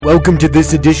Welcome to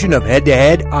this edition of Head to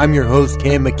Head. I'm your host,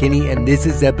 Cam McKinney, and this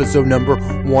is episode number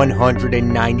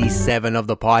 197 of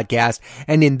the podcast.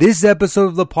 And in this episode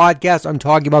of the podcast, I'm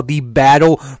talking about the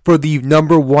battle for the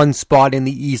number one spot in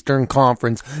the Eastern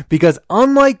Conference. Because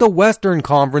unlike the Western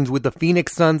Conference with the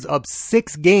Phoenix Suns up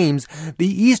 6 games, the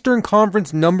Eastern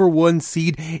Conference number one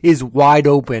seed is wide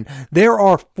open. There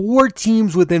are 4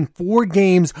 teams within 4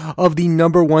 games of the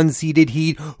number one seeded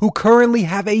Heat who currently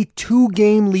have a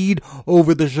 2-game lead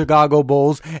over the Chicago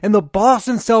Bulls, and the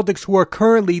Boston Celtics, who are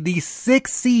currently the 6th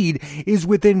seed, is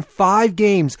within 5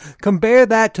 games. Compare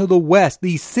that to the West.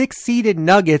 The 6th seeded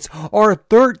Nuggets are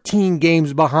 13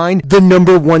 games behind the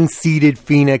number 1 seeded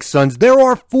Phoenix Suns. There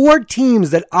are 4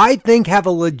 teams that I think have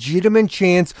a legitimate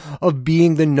chance of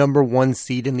being the number 1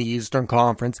 seed in the Eastern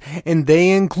Conference, and they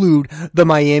include the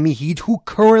Miami Heat, who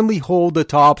currently hold the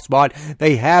top spot.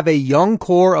 They have a young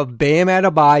core of Bam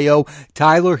Adebayo,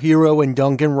 Tyler Hero, and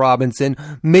Duncan Robinson,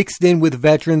 mixed in with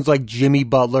veterans like Jimmy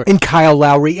Butler and Kyle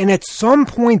Lowry, and at some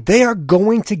point they are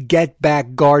going to get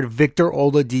back guard Victor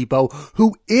Oladipo,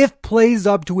 who, if plays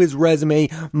up to his resume,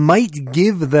 might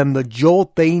give them the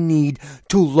jolt they need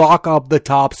to lock up the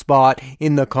top spot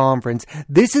in the conference.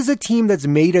 This is a team that's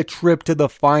made a trip to the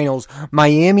finals.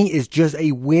 Miami is just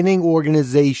a winning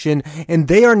organization, and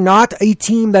they are not a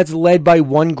team that's led by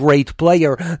one great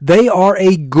player. They are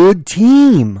a good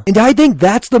team, and I think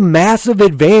that's the massive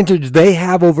advantage they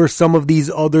have over some of these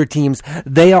other teams.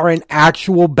 They are an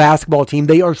actual basketball team.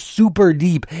 They are super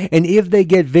deep, and if they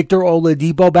get Victor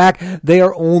Oladipo back, they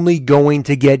are only going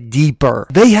to get deeper.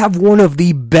 They have one of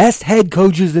the best head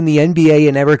coaches in the NBA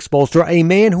in Erik Spoelstra, a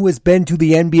man who has been to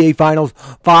the NBA Finals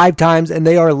 5 times, and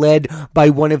they are led by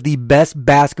one of the best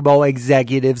basketball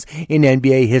executives in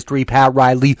NBA history, Pat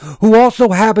Riley, who also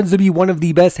happens to be one of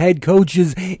the best head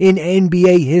coaches in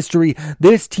NBA history.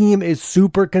 This team is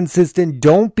super consistent.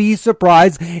 Don't be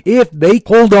surprised if they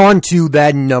hold on to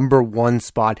that number 1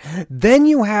 spot. Then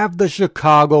you have the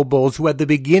Chicago Bulls, who at the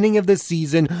beginning of the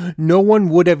season, no one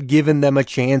would have given them a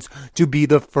chance to be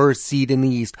the first seed in the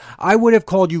East. I would have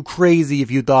called you crazy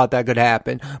if you thought that could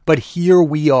happen, but here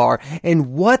we are. And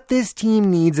what this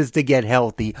team needs is to get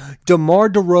healthy. DeMar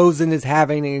DeRozan is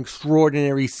having an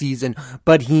extraordinary season,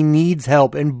 but he needs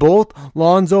help, and both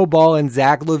Lonzo Ball and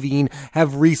Zach LaVine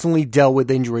have recently dealt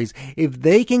with injuries. If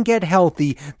they can get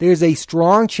healthy, there's a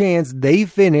strong chance they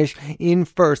finish in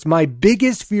first. My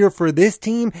biggest fear for this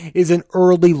team is an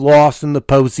early loss in the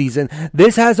postseason.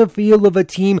 This has a feel of a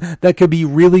team that could be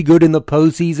really good in the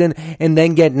postseason and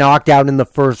then get knocked out in the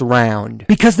first round,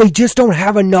 because they just don't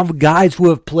have enough guys who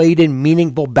have played in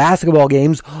meaningful basketball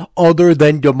games other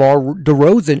than DeMar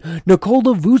DeRozan.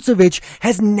 Nikola Vucevic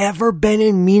has never been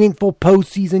in meaningful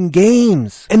postseason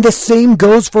games, and the same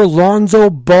goes for Lonzo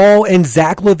Ball and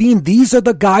Zach LaVine. These are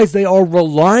the guys they are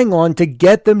relying on to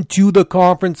get them to the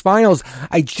conference finals.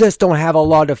 I just don't have a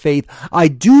lot of faith. I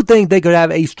do think they could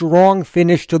have a strong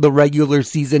finish to the regular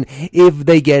season if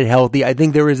they get healthy. I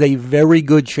think there is a very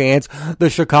good chance the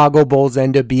Chicago Bulls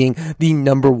end up being the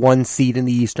number 1 seed in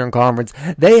the Eastern Conference.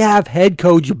 They have head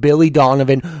coach Billy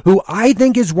Donovan, who I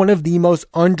think is one of the most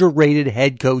underrated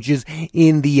head coaches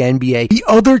in the NBA. The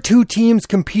other 2 teams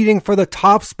competing for the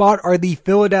top spot are the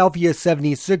Philadelphia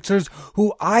 76ers,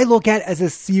 who I look at as a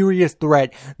serious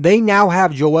threat. They now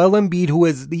have Joel Embiid, who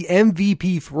is the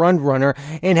MVP frontrunner,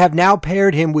 and have now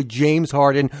paired him with James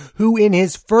Harden, who in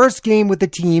his first game with the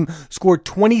team scored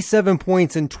 27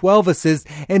 points and 12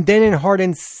 assists, and then in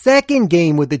Harden's second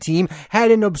game with the team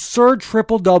had an absurd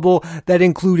triple-double that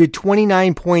included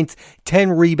 29 points,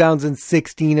 10 rebounds, and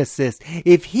 16 assists.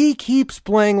 If he keeps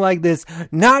playing like this,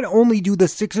 not only do the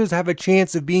Sixers have a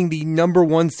chance of being the number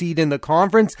 1 seed in the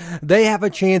conference, they have a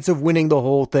chance of winning the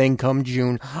whole thing come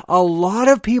June. A lot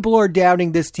of people are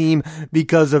doubting this team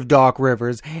because of Doc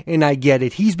Rivers, and I get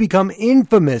it. He's become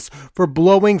infamous for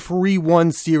blowing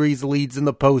 3-1 series leads in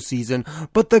the postseason,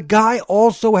 but the guy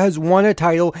also has won a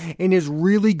title and is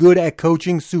really good at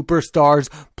coaching superstars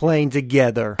playing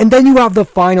together. And then you have the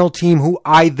final team who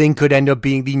I think could end up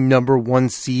being the number 1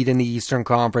 seed in the Eastern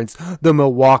Conference, the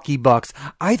Milwaukee Bucks.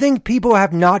 I think people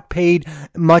have not paid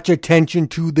much attention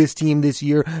to this team this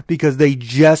year because they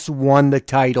just won the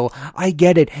title. I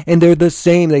get it, and they're the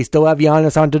same. They still have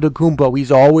Giannis Antetokounmpo.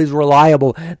 He's always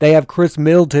reliable. They have Chris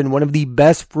Middleton, one of the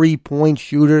best free-point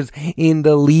shooters in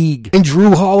the league, and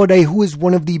Jrue Holiday, who is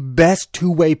one of the best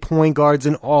two-way point guards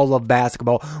in all of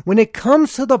basketball. When it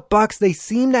comes to the Bucks, they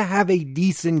seem to have a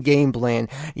decent game plan.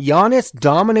 Giannis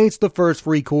dominates the first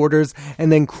 3 quarters,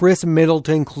 and then Chris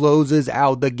Middleton closes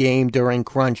out the game during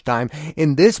crunch time.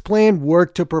 And this plan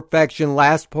worked to perfection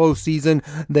last postseason.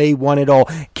 They won it all.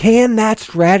 Can that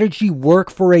strategy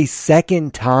work for a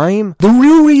second time? time. The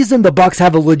real reason the Bucks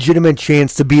have a legitimate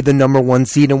chance to be the number one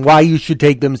seed and why you should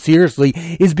take them seriously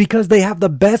is because they have the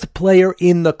best player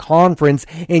in the conference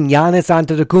in Giannis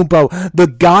Antetokounmpo. The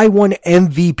guy won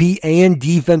MVP and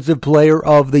Defensive Player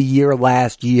of the Year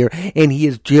last year, and he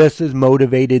is just as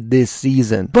motivated this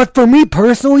season. But for me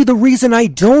personally, the reason I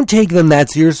don't take them that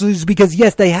seriously is because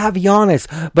yes, they have Giannis,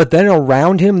 but then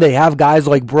around him they have guys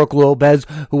like Brook Lopez,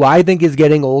 who I think is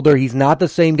getting older. He's not the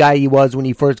same guy he was when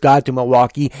he first got to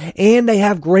Milwaukee, and they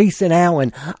have Grayson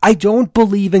Allen. I don't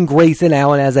believe in Grayson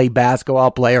Allen as a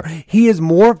basketball player. He is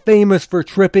more famous for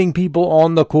tripping people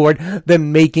on the court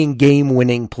than making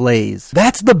game-winning plays.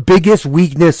 That's the biggest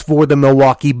weakness for the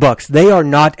Milwaukee Bucks. They are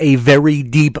not a very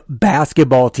deep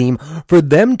basketball team. For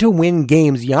them to win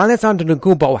games, Giannis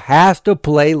Antetokounmpo has to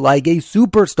play like a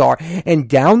superstar. And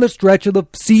down the stretch of the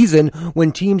season,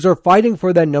 when teams are fighting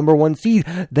for that number one seed,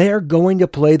 they are going to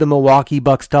play the Milwaukee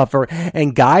Bucks tougher.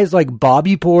 And guys like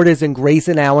Bobby Portis and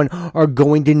Grayson Allen are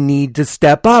going to need to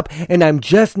step up. And I'm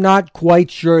just not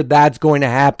quite sure that's going to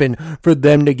happen for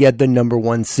them to get the number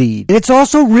one seed. It's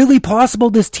also really possible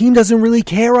this team doesn't really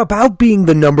care about being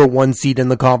the number one seed in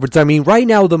the conference. I mean, right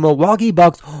now the Milwaukee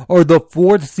Bucks are the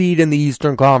fourth seed in the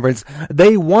Eastern Conference.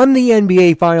 They won the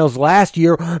NBA Finals last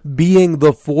year, being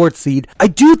the fourth seed. I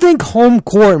do think home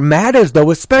court matters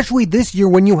though, especially this year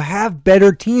when you have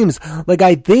better teams. Like,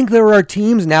 I think there are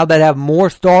teams now that have more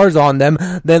stars on them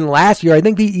than last year. I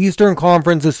think the Eastern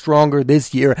Conference is stronger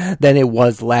this year than it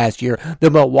was last year.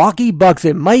 The Milwaukee Bucks,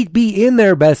 it might be in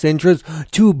their best interest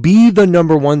to be the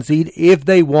number one seed if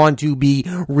they want to be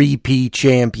repeat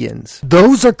champions.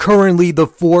 Those are currently the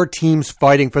four teams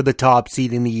fighting for the top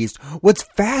seed in the East. What's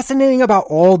fascinating about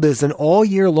all this and all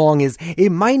year long is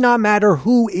it might not matter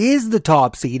who is the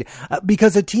top seed,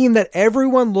 because a team that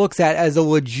everyone looks at as a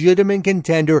legitimate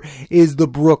contender is the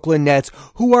Brooklyn Nets,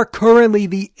 who are currently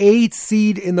the 8th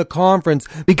seed in the conference,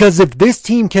 because if this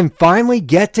team can finally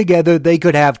get together, they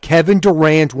could have Kevin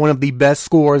Durant, one of the best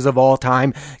scorers of all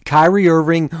time, Kyrie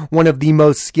Irving, one of the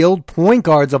most skilled point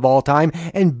guards of all time,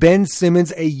 and Ben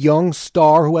Simmons, a young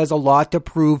star who has a lot to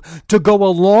prove, to go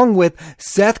along with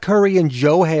Seth Curry and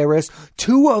Joe Harris,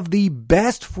 two of the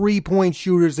best free-point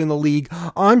shooters in the league,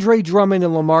 Andre Drummond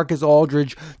and LaMarcus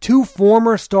Aldridge, two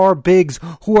former star bigs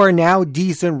who are now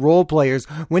decent role players.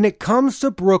 When it comes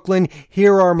to Brooklyn,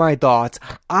 here are my thoughts.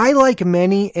 I, like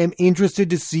many, am interested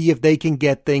to see if they can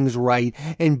get things right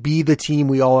and be the team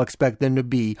we all expect them to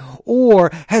be.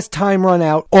 Or has time run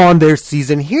out on their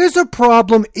season? Here's a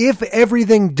problem if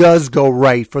everything does go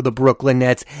right for the Brooklyn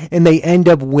Nets and they end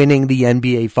up winning the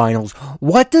NBA Finals.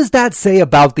 What does that say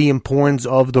about the importance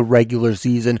of the regular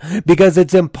season? Because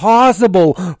it's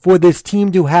impossible for this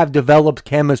team to have developed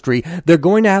chemistry. They're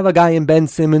going to have a guy in Ben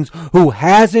Simmons who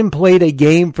hasn't played a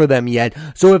game for them yet.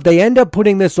 So if they end up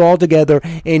putting this all together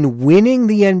and winning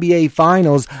the NBA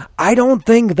Finals, I don't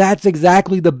think that's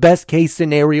exactly the best case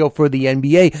scenario for the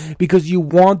NBA, because you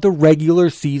want the regular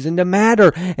season to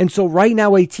matter. And so right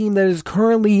now, a team that is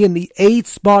currently in the 8th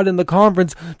spot in the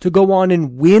conference to go on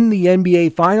and win the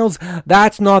NBA Finals,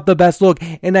 that's not the best look.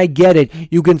 And I get it.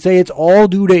 You can say it's all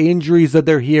due to injuries that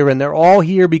they're here, and they're all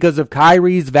here because of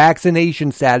Kyrie's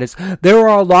vaccination status. There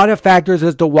are a lot of factors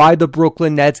as to why the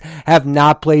Brooklyn Nets have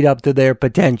not played up to their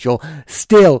potential.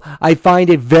 Still, I find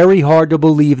it very hard to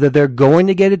believe that they're going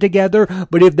to get it together,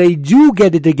 but if they do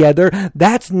get it together,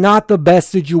 that's not the best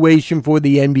situation for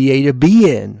the NBA to be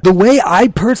in. The way I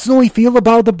personally feel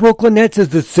about the Brooklyn Nets is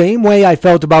the same way I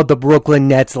felt about the Brooklyn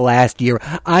Nets last year.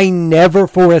 I never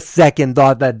for a second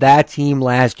thought that team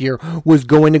last year was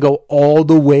going to go all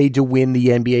the way to win the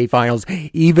NBA Finals.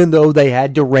 Even though they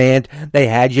had Durant, they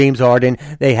had James Harden,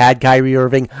 they had Kyrie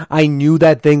Irving, I knew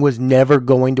that thing was never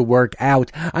going to work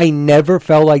out. I never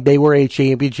felt like they were a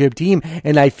championship team,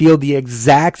 and I feel the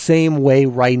exact same way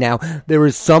right now. There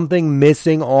is something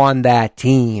missing on that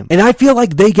team. And I feel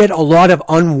like they get a lot of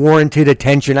unwarranted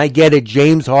attention. I get it.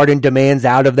 James Harden demands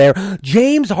out of there.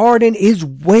 James Harden is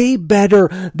way better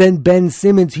than Ben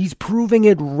Simmons. He's proving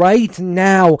it right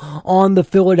now on the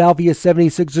Philadelphia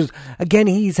 76ers. Again,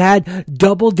 he's had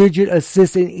double-digit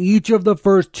assists in each of the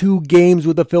first 2 games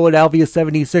with the Philadelphia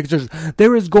 76ers.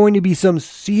 There is going to be some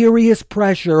serious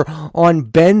pressure on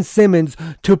Ben Simmons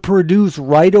to produce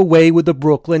right away with the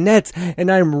Brooklyn Nets.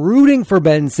 And I'm rooting for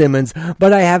Ben Simmons,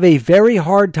 but I have a very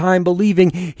hard time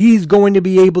believing he's going to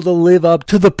be able to live up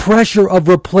to the pressure of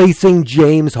replacing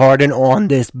James Harden on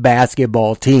this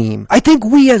basketball team. I think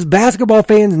we as basketball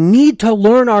fans need to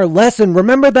learn our lesson.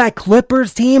 Remember that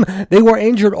Clippers team? They were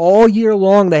injured all year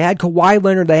long. They had Kawhi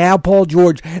Leonard, they had Paul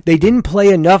George. They didn't play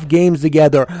enough games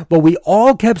together, but we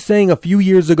all kept saying a few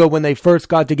years ago when they first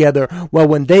got together, well,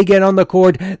 when they get on the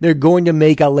court, seed. They're going to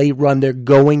make a late run. They're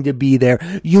going to be there.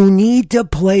 You need to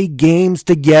play games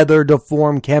together to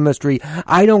form chemistry.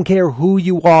 I don't care who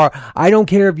you are. I don't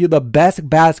care if you're the best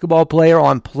basketball player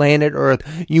on planet Earth.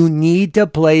 You need to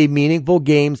play meaningful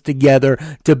games together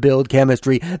to build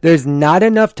chemistry. There's not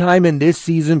enough time in this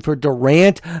season for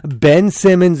Durant, Ben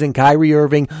Simmons, and Kyrie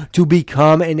Irving to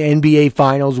become an NBA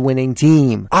Finals winning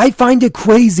team. I find it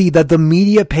crazy that the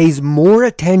media pays more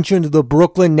attention to the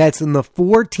Brooklyn Nets than the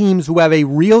 4 teams who have a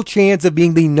real chance of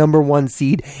being the number 1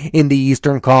 seed in the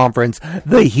Eastern Conference.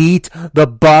 The Heat, the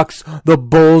Bucks, the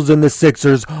Bulls, and the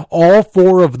Sixers. All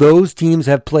 4 of those teams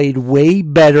have played way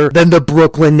better than the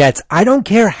Brooklyn Nets. I don't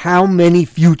care how many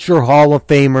future Hall of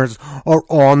Famers are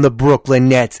on the Brooklyn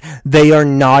Nets. They are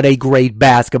not a great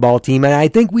basketball team, and I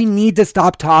think we need to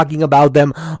stop talking about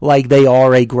them like they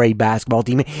are a great basketball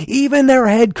team. Even their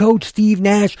head coach, Steve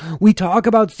Nash, we talk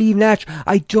about Steve Nash.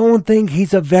 I don't think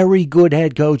he's a very good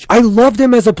head coach. I loved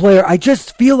him as a player. I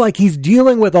just feel like he's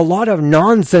dealing with a lot of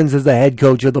nonsense as the head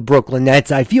coach of the Brooklyn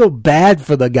Nets. I feel bad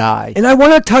for the guy. And I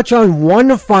want to touch on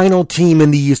one final team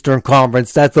in the Eastern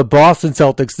Conference. That's the Boston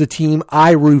Celtics, the team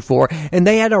I root for. And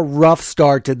they had a rough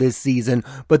start to this season,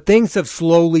 but things have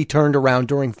slowly turned around.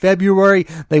 During February,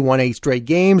 they won 8 straight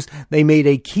games. They made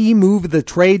a key move at the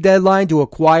trade deadline to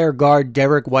acquire guard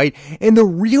Derek White. And the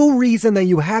real reason that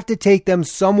you have to take them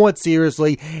somewhat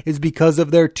seriously is because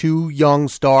of their 2 young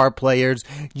star players,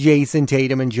 Jason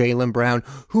Tatum and Jaylen Brown,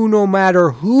 who no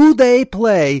matter who they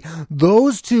play,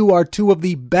 those 2 are 2 of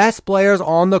the best players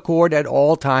on the court at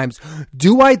all times.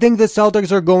 Do I think the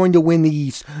Celtics are going to win the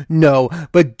East? No.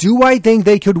 But do I think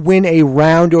they could win a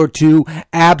round or 2?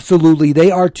 Absolutely.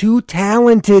 They are too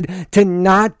talented to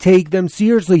not take them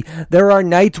seriously. There are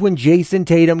nights when Jason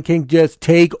Tatum can just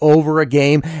take over a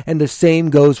game, and the same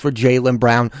goes for Jaylen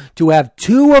Brown. To have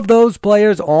 2 of those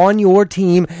players on your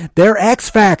team, they're X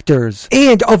factors.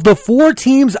 And of the 4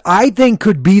 teams I think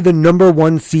could be the number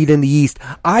 1 seed in the East,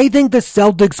 I think the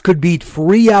Celtics could beat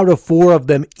 3 out of 4 of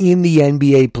them in the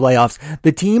NBA playoffs.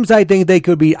 The teams I think they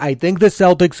could beat, I think the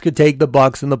Celtics could take the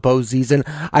Bucks in the postseason.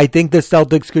 I think the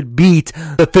Celtics could beat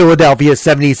the Philadelphia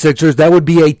 76ers. That would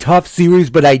be a tough series,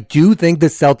 but I do think the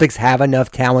Celtics have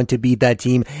enough talent to beat that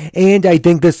team. And I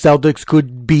think the Celtics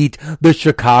could beat the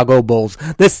Chicago Bulls.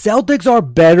 The Celtics are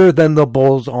better than the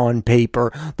Bulls on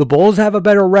paper. The Bulls have a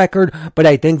better record, but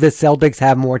I think the Celtics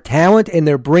have more talent and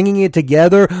they're bringing it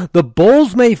together. The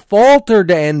Bulls may falter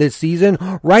to end this season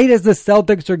right as the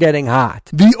Celtics are getting hot.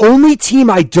 The only team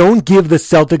I don't give the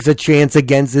Celtics a chance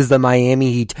against is the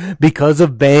Miami Heat because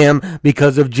of Bam,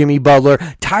 because of Jimmy Butler.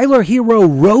 Tyler Hero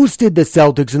roasted the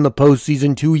Celtics in the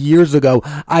postseason 2 years ago.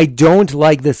 I don't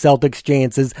like the Celtics'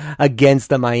 chances against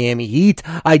the Miami Heat.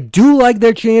 I do like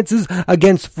their chances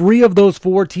against 3 of those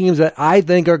 4 teams that I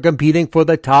think are competing for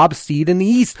the top seed in the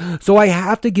East. So I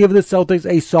have to give the Celtics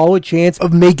a solid chance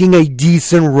of making a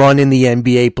decent run in the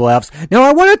NBA playoffs. Now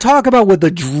I want to talk about what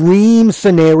the dream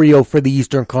scenario for the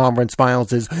Eastern Conference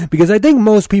Finals is, because I think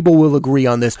most people will agree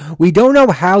on this. We don't know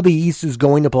how the East is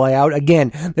going to play out.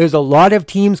 Again, there's a lot of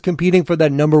teams competing for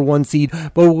that number 1 seed,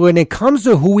 but when it comes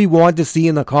to who we want to see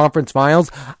in the conference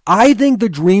finals, I think the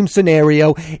dream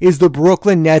scenario is the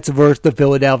Brooklyn Nets versus the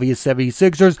Philadelphia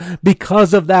 76ers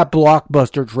because of that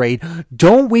blockbuster trade.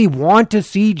 Don't we want to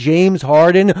see James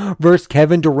Harden versus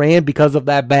Kevin Durant because of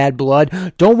that bad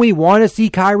blood? Don't we want to see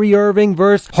Kyrie Irving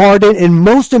versus Harden? And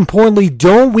most importantly,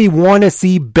 don't we want to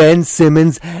see Ben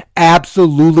Simmons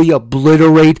absolutely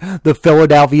obliterate the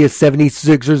Philadelphia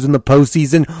 76ers in the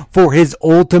postseason for his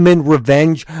ultimate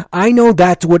revenge? I know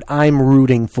that's what I'm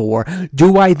rooting for.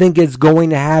 Do I think it's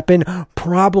going to happen?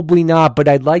 Probably not, but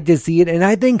I'd like to see it, and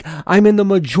I think I'm in the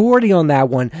majority on that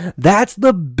one. That's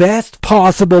the best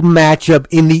possible matchup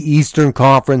in the Eastern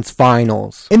Conference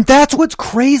Finals. And that's what's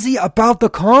crazy about the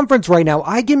conference right now.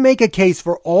 I can make a case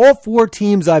for all 4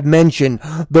 teams I've mentioned,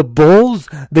 the Bulls,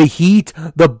 the Heat,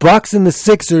 the Bucks, and the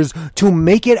Sixers, to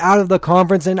make it out of the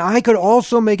conference, and I could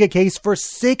also make a case for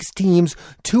 6 teams,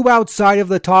 2 outside of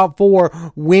the top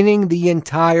 4, winning the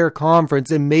entire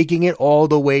conference and making it all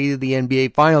the way to the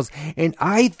NBA Finals. And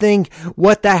I think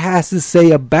what that has to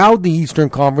say about the Eastern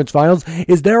Conference Finals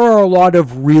is there are a lot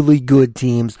of really good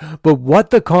teams, but what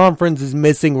the conference is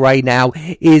missing right now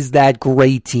is that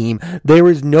great team. There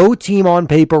is no team on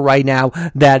paper right now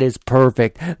that is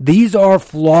perfect. These are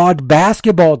flawed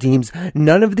basketball teams.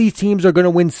 None of these teams are going to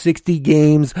win 60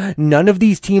 games. None of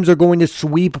these teams are going to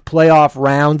sweep playoff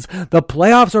rounds. The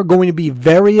playoffs are going to be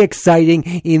very exciting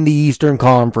in the Eastern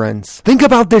Conference. Think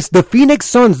about this. The Phoenix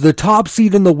Suns, the top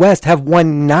seed in the West, have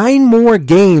won 9 more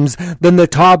games than the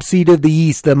top seed of the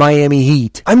East, the Miami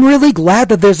Heat. I'm really glad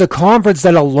that there's a conference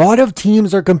that a lot of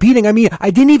teams are competing. I mean,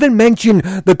 I didn't even mention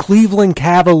the Cleveland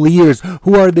Cavaliers,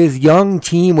 who are this young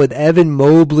team with Evan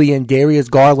Mobley and Darius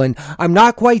Garland. I'm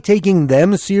not quite taking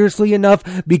them seriously enough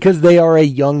because they are a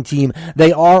young team.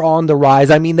 They are on the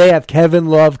rise. I mean, they have Kevin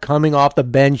Love coming off the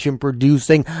bench and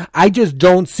producing. I just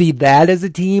don't see that as a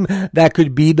team that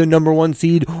could be the number one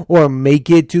seed or make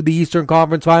it to the Eastern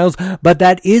Conference Finals, but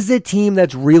that is a team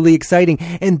that's really exciting.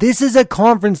 And this is a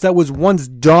conference that was once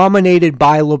dominated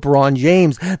by LeBron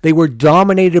James. They were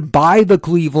dominated by the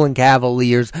Cleveland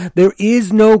Cavaliers. There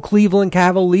is no Cleveland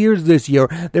Cavaliers this year.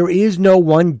 There is no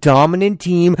one dominant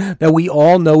team that we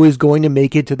all know is going to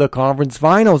make it to the conference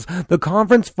finals. The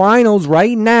conference finals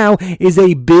right now is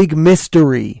a big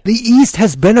mystery. The East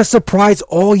has been a surprise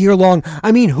all year long.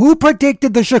 I mean, who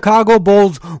predicted the Chicago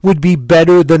Bulls would be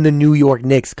better than the New York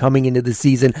Knicks coming into the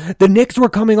season? The Knicks were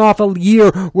coming off a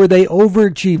year where they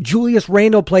overachieved. Julius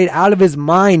Randle played out of his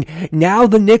mind. Now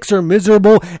the Knicks are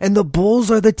miserable, and the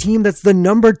Bulls are the team that's the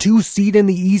number 2 seed in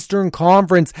the Eastern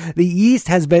Conference. The East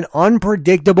has been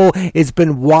unpredictable. It's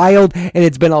been wild, and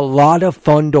it's been a lot of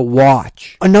fun to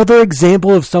watch. Another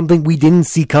example of something we didn't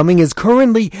see coming is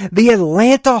currently the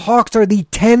Atlanta Hawks are the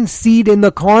 10th seed in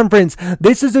the conference.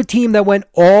 This is a team that went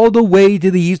all the way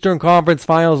to the Eastern Conference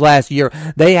Finals last year.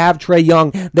 They have Trae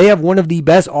Young. They have one of the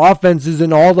best offenses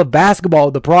in all of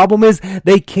basketball. The problem is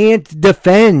they can't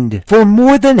defend. For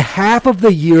more than half of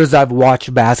the years I've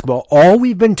watched basketball, all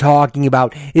we've been talking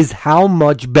about is how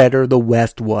much better the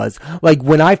West was. Like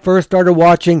when I first started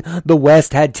watching, the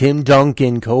West had Tim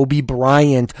Duncan, Kobe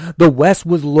Bryant. The West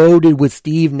was loaded with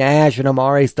Steve Nash and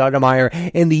Amare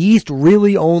Stoudemire, and the East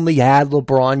really only had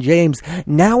LeBron James.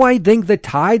 Now I think the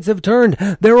tides have turned.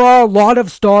 There are a lot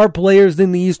of star players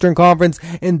in the Eastern Conference,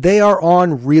 and they are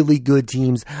on really good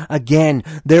teams. Again,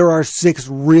 there are 6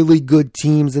 really good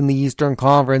teams in the Eastern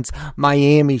Conference.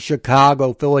 Miami,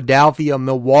 Chicago, Philadelphia,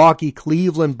 Milwaukee,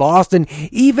 Cleveland, Boston,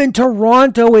 even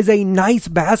Toronto is a nice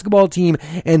basketball team,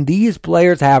 and these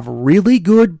players have really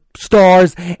good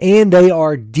stars, and they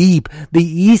are deep. The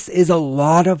East is a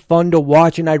lot of fun to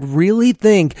watch, and I really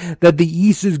think that the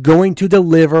East is going to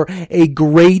deliver a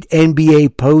great NBA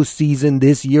postseason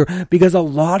this year because a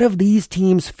lot of these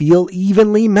teams feel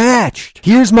evenly matched.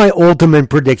 Here's my ultimate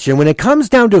prediction. When it comes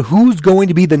down to who's going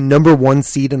to be the number 1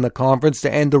 seed in the conference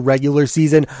to end the regular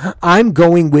season, I'm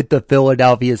going with the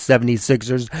Philadelphia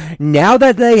 76ers. Now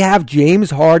that they have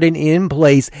James Harden in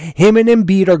place, him and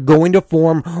Embiid are going to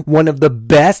form one of the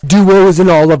best duos in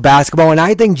all of basketball, and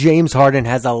I think James Harden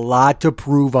has a lot to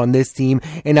prove on this team,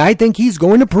 and I think he's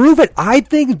going to prove it. I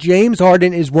think James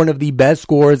Harden is one of the best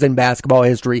scorers in basketball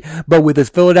history, but with his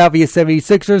Philadelphia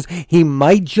 76ers, he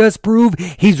might just prove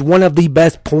he's one of the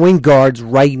best point guards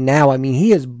right now. I mean,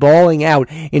 he is balling out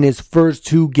in his first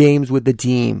 2 games with the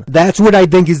team. That's what I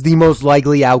think is the most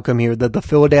likely outcome here, that the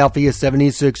Philadelphia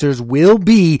 76ers will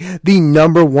be the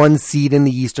number 1 seed in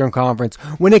the Eastern Conference.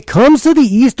 When it comes to the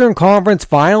Eastern Conference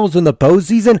Finals in the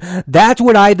postseason, that's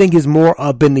what I think is more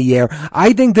up in the air.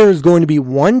 I think there's going to be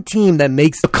one team that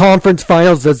makes the conference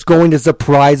finals that's going to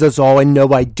surprise us all, and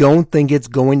no, I don't think it's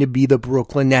going to be the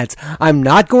Brooklyn Nets. I'm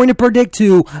not going to predict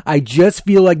 2. I just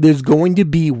feel like there's going to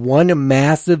be one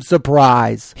massive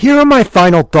surprise. Here are my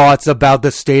final thoughts about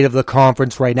the state of the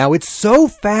conference right now. It's so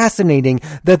fascinating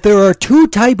that there are 2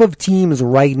 types of teams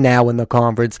right now in the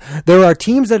conference. There are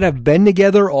teams that have been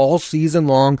together all season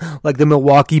long, like the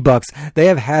Milwaukee Bucks. They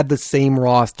have had the same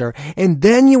roster. And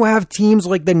then you have teams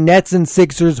like the Nets and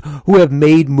Sixers who have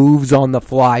made moves on the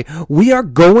fly. We are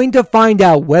going to find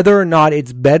out whether or not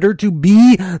it's better to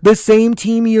be the same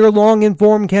team year long and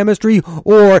form chemistry,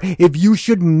 or if you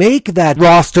should make that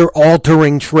roster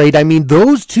altering trade. I mean,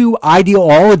 those 2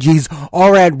 ideologies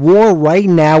are at war right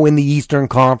now in the Eastern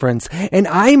Conference, and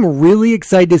I'm really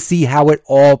excited to see how it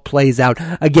all plays out.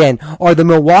 Again, are the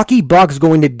Milwaukee Bucks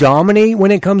going to dominate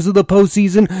when it comes to the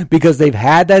postseason because they've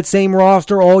had that same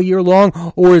roster all year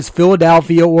long, or is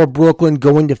Philadelphia or Brooklyn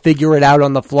going to figure it out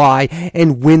on the fly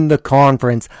and win the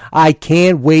conference? I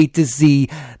can't wait to see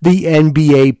the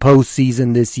NBA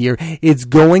postseason this year. It's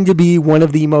going to be one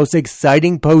of the most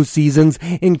exciting postseasons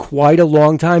in quite a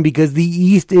long time because the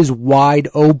East is wide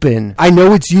open. I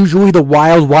know it's usually the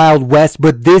wild, wild West,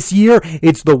 but this year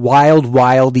it's the wild,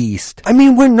 wild East. I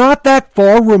mean, we're not that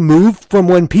far removed from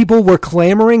when people were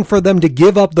clamoring for them to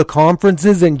give up the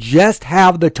conferences and just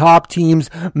have the top teams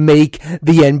make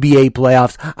the NBA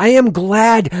playoffs. I am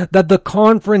glad that the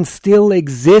conference still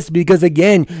exists because,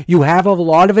 again, you have a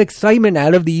lot of excitement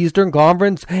out of the the Eastern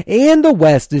Conference and the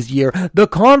West this year. The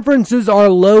conferences are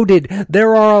loaded.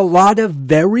 There are a lot of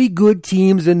very good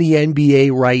teams in the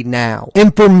NBA right now.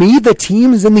 And for me, the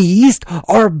teams in the East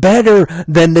are better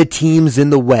than the teams in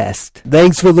the West.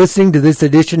 Thanks for listening to this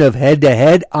edition of Head to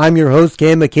Head. I'm your host,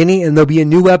 Cam McKinney, and there'll be a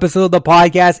new episode of the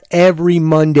podcast every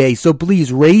Monday. So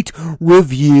please rate,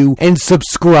 review, and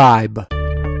subscribe.